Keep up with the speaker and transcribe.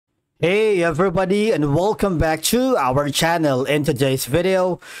Hey everybody, and welcome back to our channel. In today's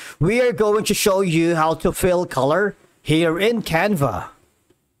video, we are going to show you how to fill color here in Canva.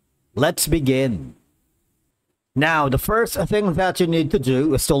 Let's begin. Now, the first thing that you need to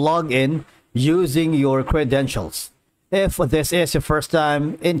do is to log in using your credentials. If this is your first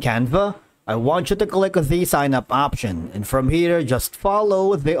time in Canva, I want you to click the sign up option, and from here just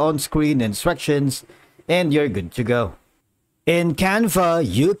follow the on-screen instructions and you're good to go. In Canva,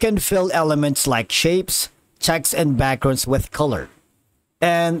 you can fill elements like shapes, text, and backgrounds with color.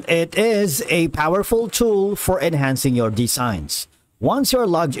 And it is a powerful tool for enhancing your designs. Once you're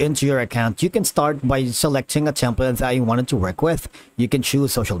logged into your account, you can start by selecting a template that you wanted to work with. You can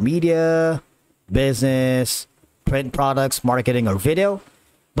choose social media, business, print products, marketing, or video.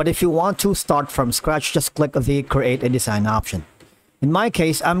 But if you want to start from scratch, just click the Create a Design option. In my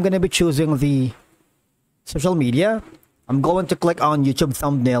case, I'm going to be choosing the social media. I'm going to click on YouTube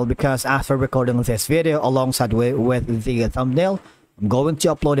thumbnail because after recording this video alongside with the thumbnail, I'm going to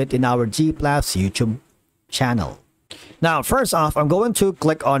upload it in our G+ YouTube channel. Now, first off, I'm going to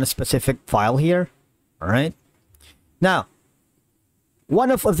click on a specific file here. All right. Now,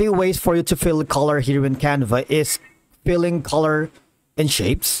 one of the ways for you to fill color here in Canva is filling color in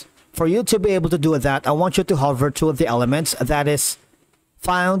shapes. For you to be able to do that, I want you to hover to the elements that is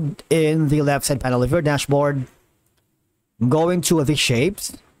found in the left side panel of your dashboard. I'm going to the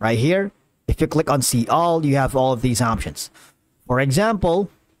shapes right here. If you click on see all, you have all of these options. For example,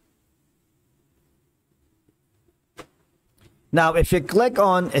 now if you click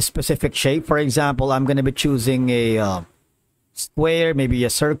on a specific shape, for example, I'm going to be choosing a square, maybe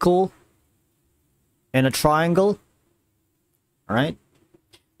a circle, and a triangle. All right.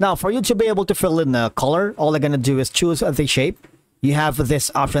 Now, for you to be able to fill in the color, all I'm going to do is choose the shape. You have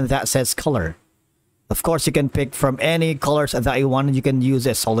this option that says color. Of course, you can pick from any colors that you want. You can use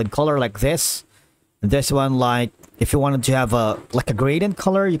a solid color like this. This one, like if you wanted to have a gradient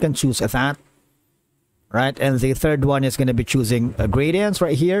color, you can choose that. Right, and the third one is going to be choosing a gradients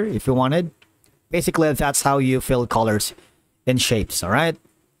right here if you wanted. Basically, that's how you fill colors in shapes. All right,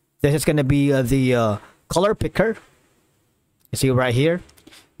 this is going to be the color picker. You see right here.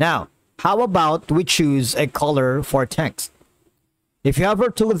 Now, how about we choose a color for text? If you hover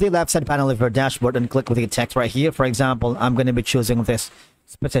to the left side panel of your dashboard and click with the text right here, for example, I'm going to be choosing this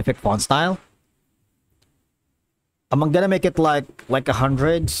specific font style. I'm going to make it like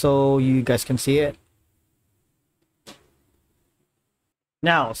 100 so you guys can see it.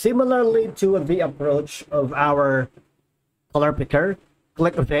 Now, similarly to the approach of our color picker,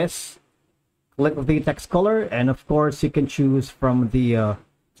 click this, click the text color, and of course you can choose from the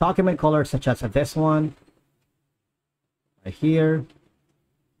document color such as this one. Right here.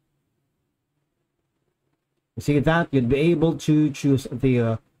 You see that? You'd be able to choose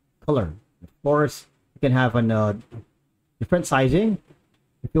the color. Of course, you can have a different sizing.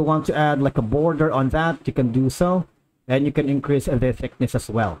 If you want to add like a border on that, you can do so. And you can increase the thickness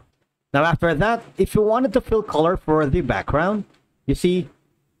as well. Now after that, if you wanted to fill color for the background, you see,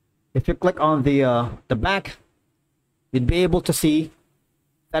 if you click on the back, you'd be able to see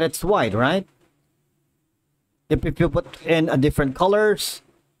that it's white, right? If you put in a different colors,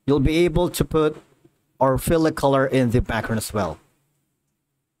 you'll be able to put or fill a color in the background as well.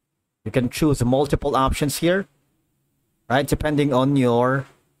 You can choose multiple options here, right? Depending on your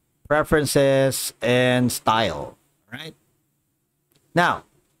preferences and style, right? Now,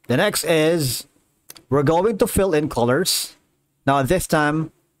 the next is we're going to fill in colors. Now, this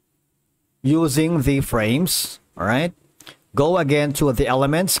time using the frames, all right? Go again to the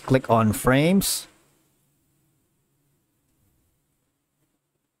elements, click on frames.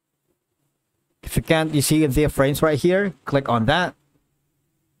 If you can't, you see the frames right here, click on that.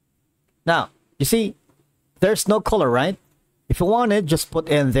 Now, you see, there's no color, right? If you wanted, just put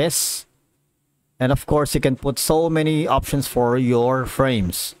in this. And of course, you can put so many options for your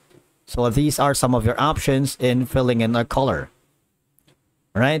frames. So these are some of your options in filling in a color.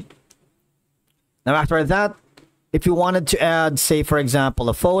 Right? Now, after that, if you wanted to add, say, for example,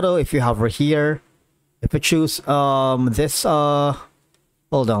 a photo, if you hover here, if you choose this, hold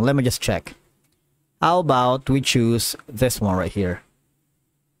on, let me just check. How about we choose this one right here?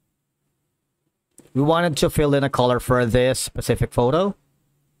 We wanted to fill in a color for this specific photo.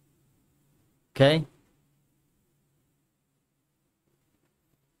 Okay.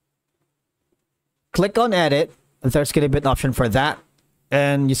 Click on edit. There's going to be an option for that.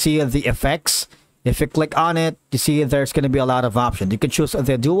 And you see the effects. If you click on it, you see there's going to be a lot of options. You can choose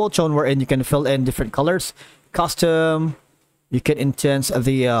the dual tone wherein you can fill in different colors. Custom. You can intense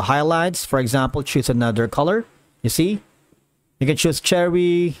the highlights. For example, choose another color. You see? You can choose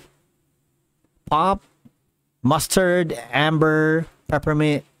cherry, pop, mustard, amber,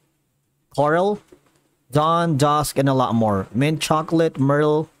 peppermint, coral, dawn, dusk, and a lot more. Mint chocolate,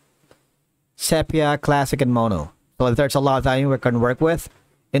 myrtle, sepia, classic, and mono. So there's a lot that we can work with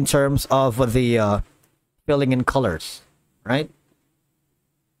in terms of the filling in colors, right?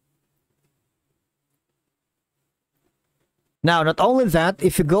 Now, not only that,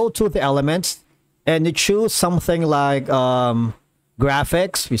 if you go to the elements and you choose something like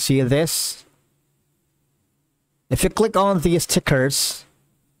graphics, you see this. If you click on the stickers,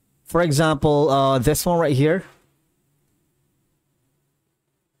 for example, this one right here,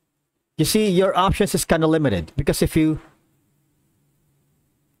 you see your options is kind of limited because if you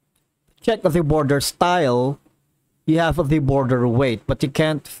check the border style, you have the border weight, but you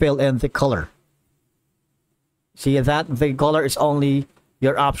can't fill in the color. See that the color is only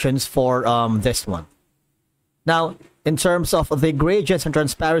your options for this one. Now, in terms of the gradients and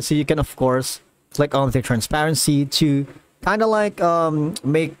transparency, you can of course click on the transparency to kind of like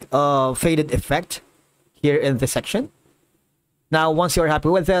make a faded effect here in this section. Now, once you're happy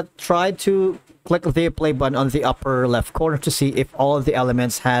with that, try to click the play button on the upper left corner to see if all of the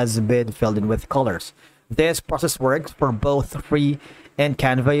elements has been filled in with colors. This process works for both free and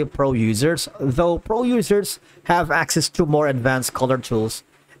Canva Pro users, though Pro users have access to more advanced color tools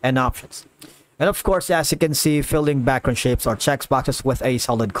and options. And of course, as you can see, filling background shapes or text boxes with a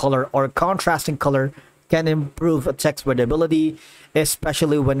solid color or contrasting color can improve text readability,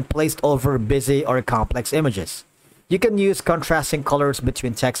 especially when placed over busy or complex images. You can use contrasting colors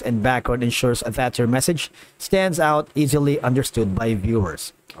between text and background ensures that your message stands out, easily understood by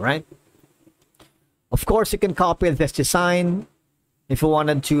viewers. All right. Of course, you can copy this design. If you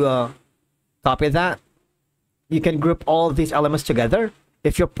wanted to copy that, you can group all of these elements together.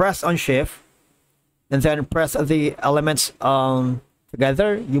 If you press on Shift and then press the elements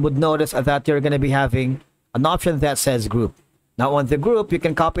together, you would notice that you're going to be having an option that says group. Now on the group, you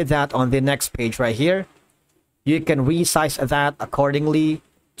can copy that on the next page right here. You can resize that accordingly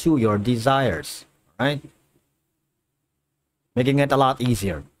to your desires, right? Making it a lot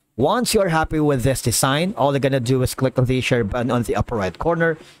easier. Once you're happy with this design, all you're gonna do is click on the share button on the upper right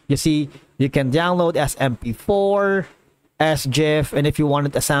corner. You see, you can download as MP4, as GIF, and if you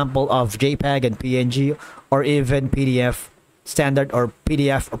wanted a sample of JPEG and PNG, or even PDF standard or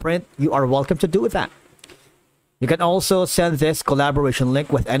PDF print, you are welcome to do that. You can also send this collaboration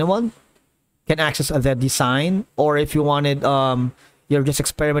link with anyone. Can access the design, or if you wanted you're just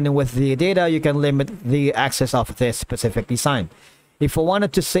experimenting with the data, you can limit the access of this specific design. If you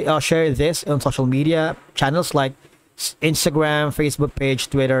wanted to say, share this on social media channels like Instagram, Facebook page,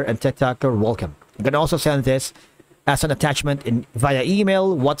 Twitter, and TikTok, you're welcome. You can also send this as an attachment via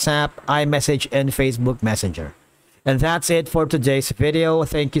email, WhatsApp, iMessage, and Facebook Messenger. And that's it for today's video.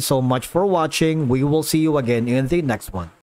 Thank you so much for watching. We will see you again in the next one.